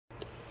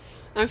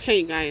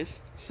Okay, guys,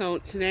 so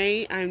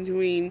today I'm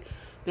doing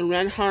the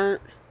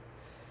redheart.com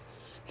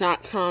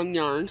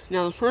yarn.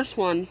 Now the first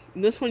one,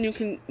 this one you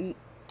can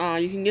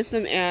get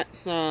them at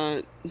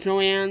the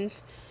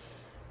Joann's,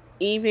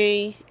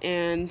 eBay,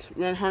 and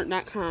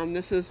redheart.com.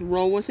 This is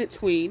Roll With It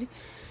Tweed,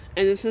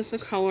 and this is the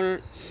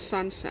color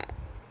Sunset.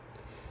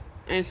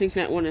 I think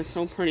that one is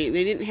so pretty.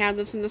 They didn't have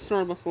this in the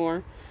store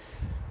before,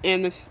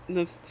 and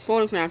the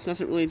photograph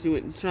doesn't really do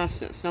it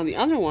justice. Now the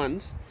other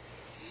ones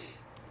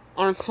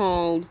are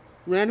called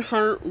Red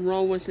Heart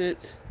Roll With It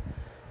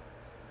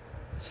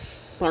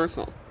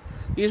Sparkle.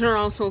 These are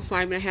also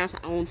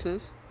 5.5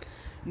 ounces.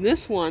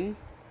 This one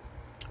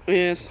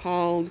is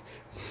called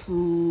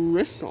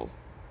Crystal.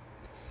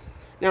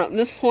 Now at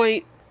this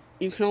point,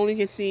 you can only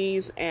get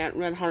these at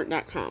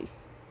redheart.com.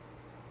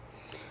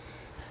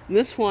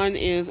 This one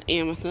is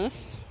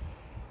Amethyst.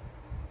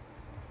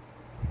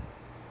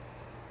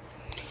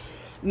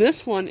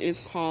 This one is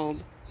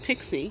called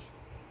Pixie.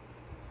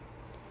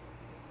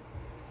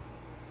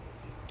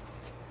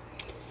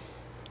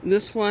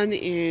 This one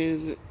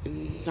is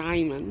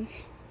Diamonds.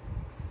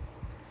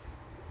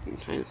 I'm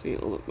trying to see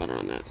it a little bit better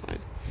on that side.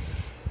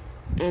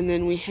 And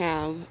then we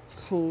have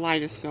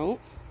Kaleidoscope.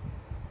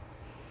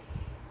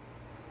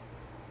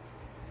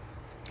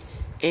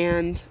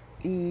 And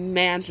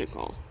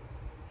Magical.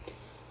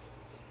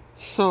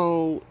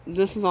 So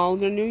this is all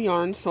their new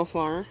yarns so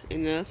far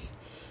in this.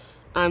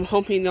 I'm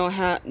hoping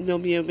they'll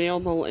be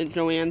available at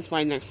Joann's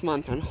by next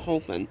month. I'm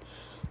hoping.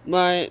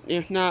 But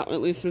if not, at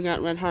least we got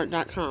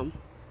redheart.com.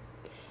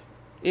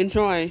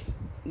 Enjoy.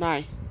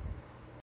 Bye.